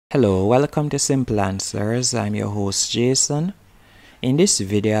Hello, welcome to Simple Answers. I'm your host Jason. In this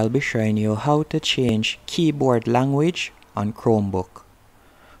video, I'll be showing you how to change keyboard language on Chromebook.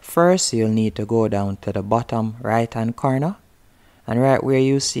 First, you'll need to go down to the bottom right hand corner, and right where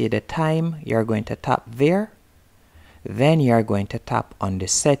you see the time, you're going to tap there. Then you're going to tap on the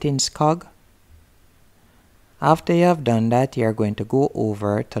settings cog. After you have done that, you're going to go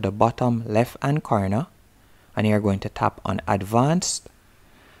over to the bottom left hand corner and you're going to tap on advanced.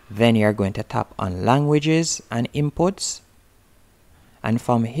 Then you're going to tap on languages and inputs, and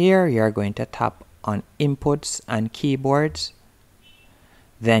from here you're going to tap on inputs and keyboards.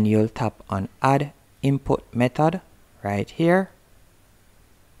 Then you'll tap on add input method right here,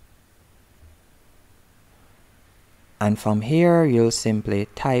 and from here you'll simply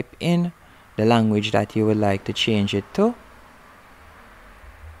type in the language that you would like to change it to.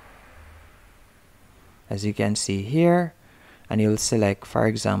 As you can see here, and you'll select, for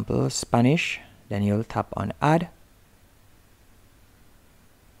example, Spanish. Then you'll tap on add,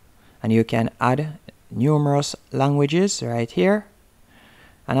 and you can add numerous languages right here.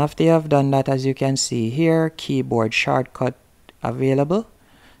 And after you have done that, as you can see here, keyboard shortcut available.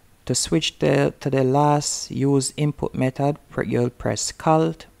 To switch to the last use input method, you'll press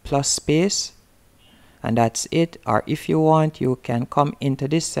Alt plus space, and that's it. Or if you want, you can come into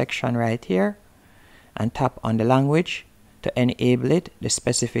this section right here and tap on the language to enable it, the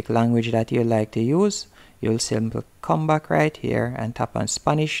specific language that you like to use. You'll simply come back right here and tap on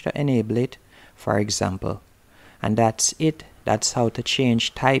Spanish to enable it, for example. And that's it. That's how to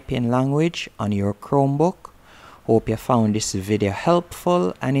change typing language on your Chromebook. Hope you found this video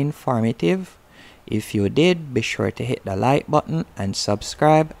helpful and informative. If you did, be sure to hit the like button and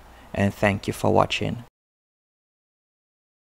subscribe, and thank you for watching.